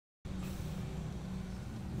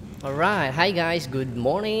Alright, hi guys, good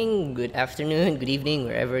morning, good afternoon, good evening,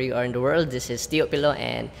 wherever you are in the world. This is Teopilo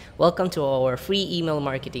and welcome to our free email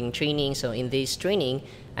marketing training. So in this training,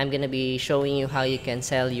 I'm going to be showing you how you can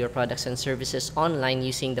sell your products and services online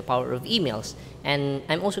using the power of emails. And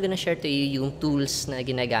I'm also going to share to you yung tools na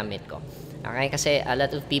ginagamit ko. Okay, kasi a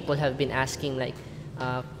lot of people have been asking like,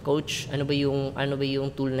 coach, ano ba yung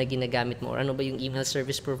tool na ginagamit mo or ano ba yung email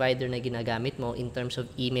service provider na ginagamit mo in terms of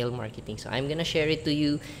email marketing. So I'm gonna share it to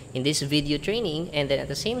you in this video training, and then at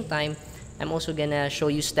the same time I'm also gonna show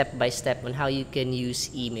you step by step on how you can use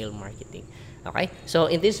email marketing. Okay? So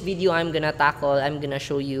in this video I'm gonna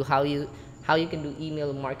show you how you can do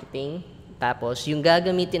email marketing. Tapos yung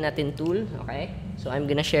gagamitin natin tool, okay? So I'm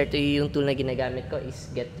gonna share to you yung tool na ginagamit ko is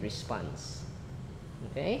Get Response.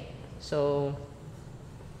 Okay? So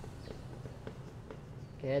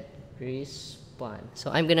Get Response.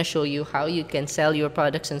 So I'm gonna show you how you can sell your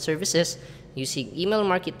products and services using email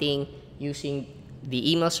marketing using the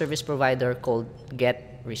email service provider called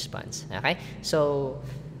Get Response. Okay? So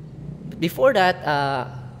before that,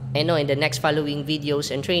 I know in the next following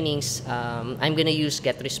videos and trainings, I'm gonna use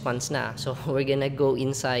Get Response na. So we're gonna go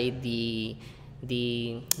inside the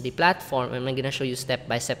platform and I'm gonna show you step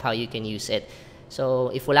by step how you can use it.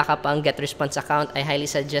 So, if wala ka pang Get Response account, I highly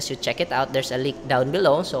suggest you check it out. There's a link down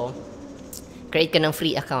below. So, create ka ng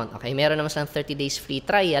free account. Okay? Meron naman silang 30 days free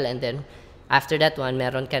trial, and then after that one,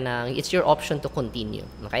 meron ka ng, it's your option to continue.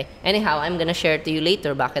 Okay? Anyhow, I'm gonna share to you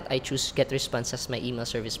later bakit I choose Get Response as my email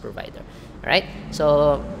service provider. Alright?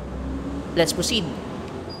 So, let's proceed.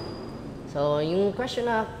 So, yung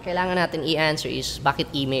question na kailangan natin i-answer is,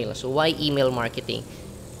 bakit email? So, why email marketing?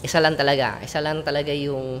 Isa lang talaga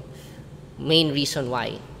yung main reason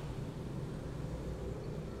why.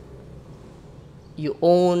 You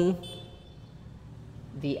own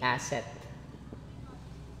the asset.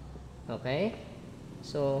 Okay?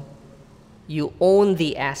 So, you own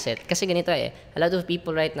the asset. Kasi ganito a lot of people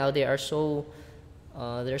right now, they're so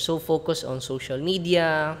focused on social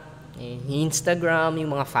media, Instagram,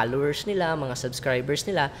 yung mga followers nila, mga subscribers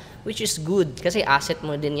nila, which is good kasi asset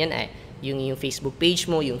mo din yan yung Facebook page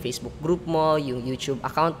mo, yung Facebook group mo, yung YouTube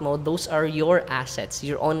account mo, those are your assets,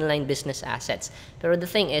 your online business assets. Pero the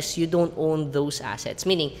thing is, you don't own those assets.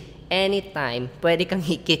 Meaning, anytime, pwede kang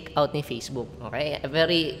i-kick out ni Facebook. Okay? A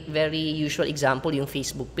very, very usual example, yung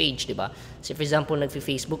Facebook page, di ba? So, for example,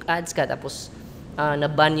 nag-Facebook ads ka, tapos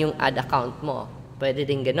na-ban yung ad account mo. Pwede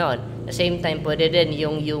din ganon. At the same time, pwede din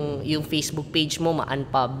yung Facebook page mo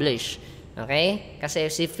ma-unpublish. Okay? Kasi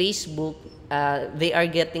si Facebook, they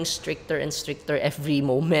are getting stricter and stricter every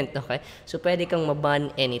moment, okay? So, pwede kang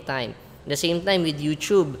maban anytime. At the same time, with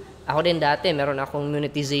YouTube, ako din dati, meron akong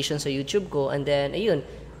monetization sa YouTube ko, and then, ayun,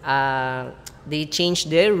 they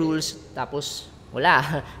changed their rules, tapos,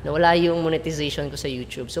 nawala yung monetization ko sa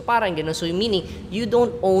YouTube. So, parang ganun. So, meaning, you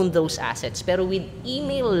don't own those assets. Pero with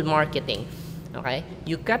email marketing, okay,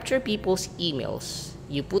 you capture people's emails,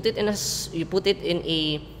 you put it in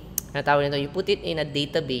a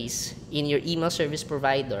database in your email service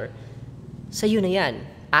provider, sa'yo na yan.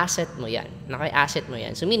 Asset mo yan. Asset mo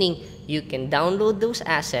yan. So meaning, you can download those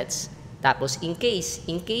assets, tapos in case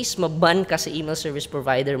maban ka sa email service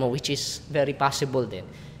provider mo, which is very possible din,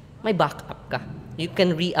 may backup ka. You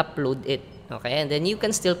can re-upload it. Okay? And then you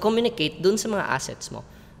can still communicate dun sa mga assets mo.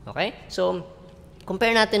 Okay? So,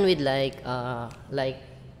 compare natin with like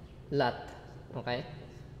lot. Okay?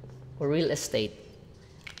 Or real estate.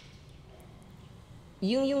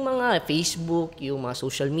 Yung mga Facebook, yung mga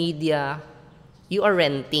social media, you are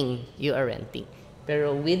renting.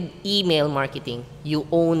 Pero with email marketing, you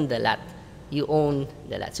own the lot.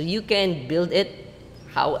 So you can build it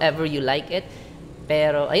however you like it.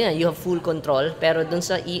 Pero ayun, you have full control. Pero dun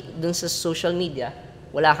sa social media,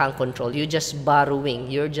 wala kang control. You're just borrowing,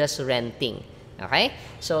 you're just renting. Okay?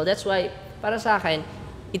 So that's why para sa akin,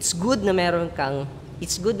 it's good na meron kang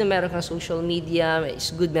social media, it's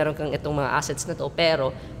good meron kang itong mga assets na to, pero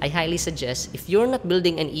I highly suggest, if you're not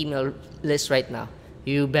building an email list right now,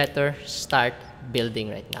 you better start building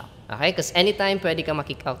right now. Okay? Because anytime pwede kang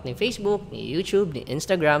makick out ni Facebook, ni YouTube, ni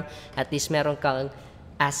Instagram, at least meron kang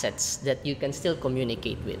assets that you can still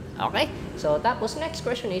communicate with. Okay? So, tapos next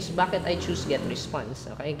question is, bakit I choose Get Response?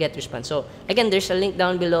 Okay? Get Response. So, again, there's a link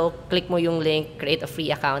down below. Click mo yung link, create a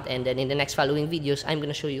free account, and then in the next following videos, I'm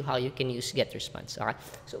gonna show you how you can use Get Response. Okay?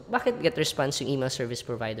 So, bakit Get Response yung email service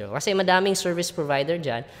provider? Kasi madaming service provider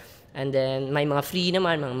dyan, and then may mga free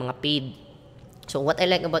naman, mga paid. So, what I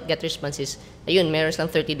like about Get Response is, ayun, meron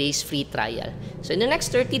silang 30 days free trial. So, in the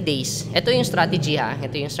next 30 days, ito yung strategy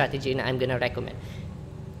na I'm gonna recommend.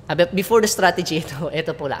 But before the strategy, ito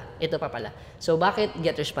pa pala. So, bakit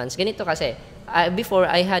GetResponse? Ganito kasi, before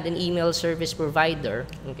I had an email service provider,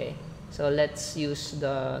 okay? So, let's use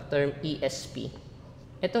the term ESP.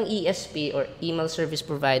 Itong ESP or email service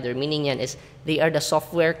provider, meaning yan is they are the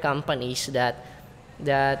software companies that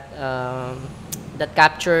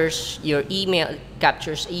captures your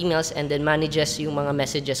captures emails and then manages yung mga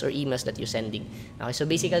messages or emails that you're sending. Okay, so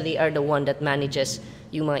basically they are the one that manages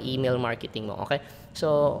yung mga email marketing mo. Okay,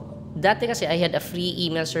 so dati kasi I had a free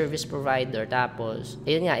email service provider, tapos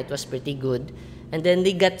ayun nga, it was pretty good, and then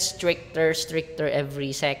they got stricter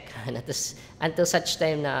every second until such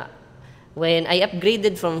time na when I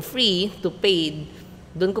upgraded from free to paid,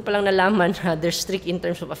 doon ko palang nalaman na they're strict in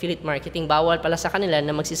terms of affiliate marketing. Bawal pala sa kanila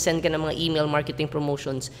na magsisend ka ng mga email marketing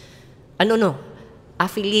promotions.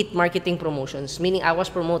 Affiliate marketing promotions. Meaning I was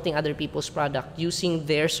promoting other people's product using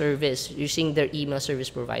their service, using their email service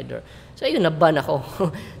provider. So ayun, naban ako.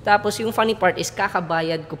 Tapos yung funny part is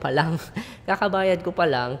kakabayad ko pa lang,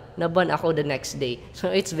 naban ako the next day. So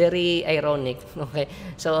it's very ironic. Okay?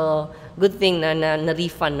 So good thing na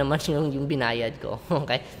refund naman yung binayad ko.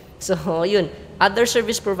 Okay? So, yun. Other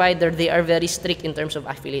service provider, they are very strict in terms of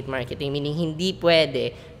affiliate marketing. Meaning, hindi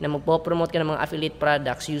pwede na magpo-promote ka ng mga affiliate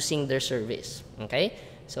products using their service. Okay?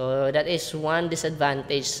 So, that is one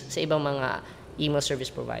disadvantage sa ibang mga email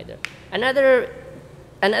service provider. Another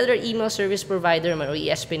email service provider or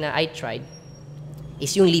ESP na I tried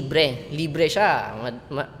is yung libre. Libre siya.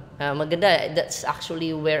 Maganda. That's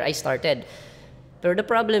actually where I started. Pero the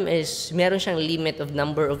problem is, meron siyang limit of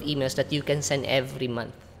number of emails that you can send every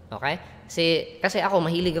month. Okay? Kasi ako,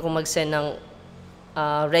 mahilig ako mag-send ng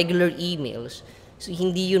regular emails. So,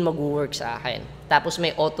 hindi yun mag-work sa akin. Tapos,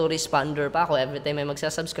 may autoresponder pa ako. Every time may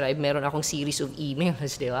magsasubscribe, meron akong series of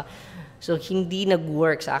emails, di ba? So, hindi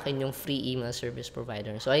nag-work sa akin yung free email service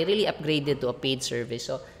provider. So, I really upgraded to a paid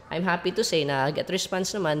service. So, I'm happy to say na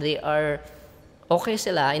GetResponse naman, they are okay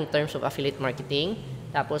sila in terms of affiliate marketing.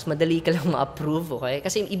 Tapos, madali ka lang ma-approve, okay?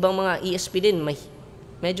 Kasi ibang mga ESP din,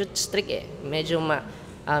 medyo strict eh. Medyo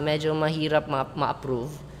mahirap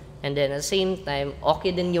ma-approve. And then, at the same time,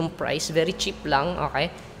 okay din yung price. Very cheap lang,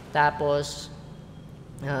 okay? Tapos,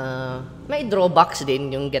 may drawbacks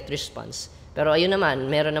din yung GetResponse. Pero ayun naman,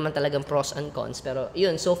 meron naman talagang pros and cons. Pero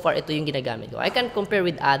yun, so far, ito yung ginagamit ko. I can't compare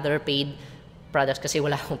with other paid products kasi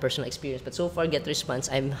wala akong personal experience. But so far, GetResponse,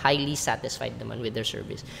 I'm highly satisfied naman with their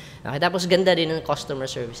service. Okay, tapos ganda din ng customer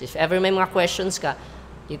service. If ever may mga questions ka,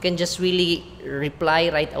 you can just really reply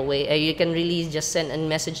right away. You can really just send a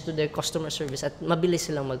message to their customer service at mabilis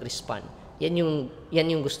silang mag-respond. Yan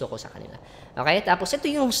yung gusto ko sa kanila. Okay? Tapos ito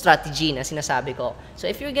yung strategy na sinasabi ko. So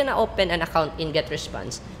if you're gonna open an account in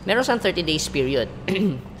GetResponse, meron siyang 30 days period.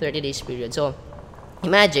 30 days period. So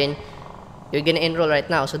imagine, you're gonna enroll right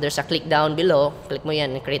now. So there's a click down below. Click mo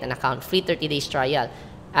yan and create an account. Free 30 days trial.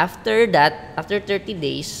 After that, after 30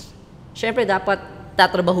 days, syempre dapat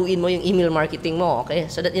tatrabahuin mo yung email marketing mo, okay?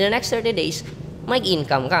 So that in the next 30 days, may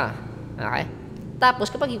income ka. Okay? Tapos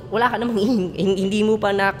kapag wala ka namang hindi mo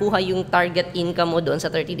pa nakuha yung target income mo doon sa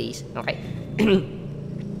 30 days, okay?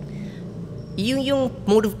 yung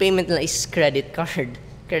mode of payment na is credit card.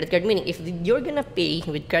 Credit card meaning if you're gonna pay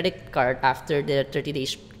with credit card after the 30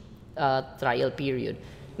 days trial period,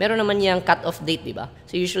 meron naman yung cut-off date, di ba?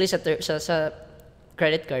 So usually sa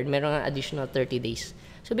credit card, meron nga additional 30 days.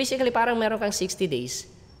 So basically, parang meron kang 60 days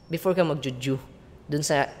before ka mag-due dun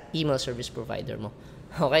sa email service provider mo.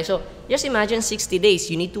 Okay, so just imagine 60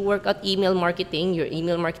 days. You need to work out email marketing, your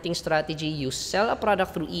email marketing strategy. You sell a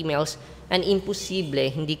product through emails, and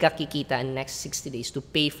imposible, hindi ka kikita in next 60 days to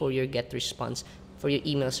pay for your GetResponse for your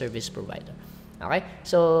email service provider. Okay,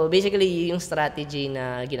 so basically, yung strategy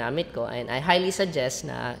na ginamit ko, and I highly suggest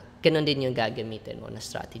na ganun din yung gagamitin mo na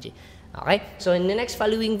strategy. Okay, so in the next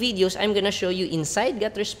following videos, I'm gonna show you inside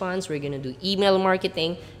GetResponse. We're gonna do email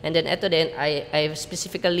marketing, and then ito din, I've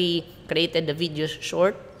specifically created the videos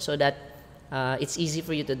short so that it's easy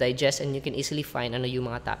for you to digest and you can easily find ano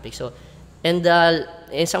yung mga topics. So, and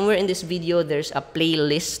somewhere in this video, there's a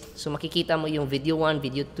playlist. So makikita mo yung video 1,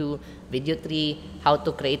 video 2, video 3, how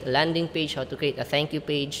to create a landing page, how to create a thank you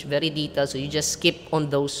page, very detailed. So you just skip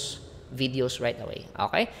on those videos right away.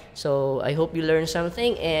 Okay? So, I hope you learned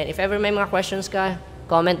something. And if ever may mga questions ka,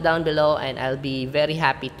 comment down below and I'll be very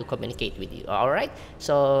happy to communicate with you. Alright?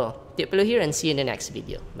 So, Tiplo here and see you in the next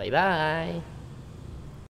video. Bye-bye!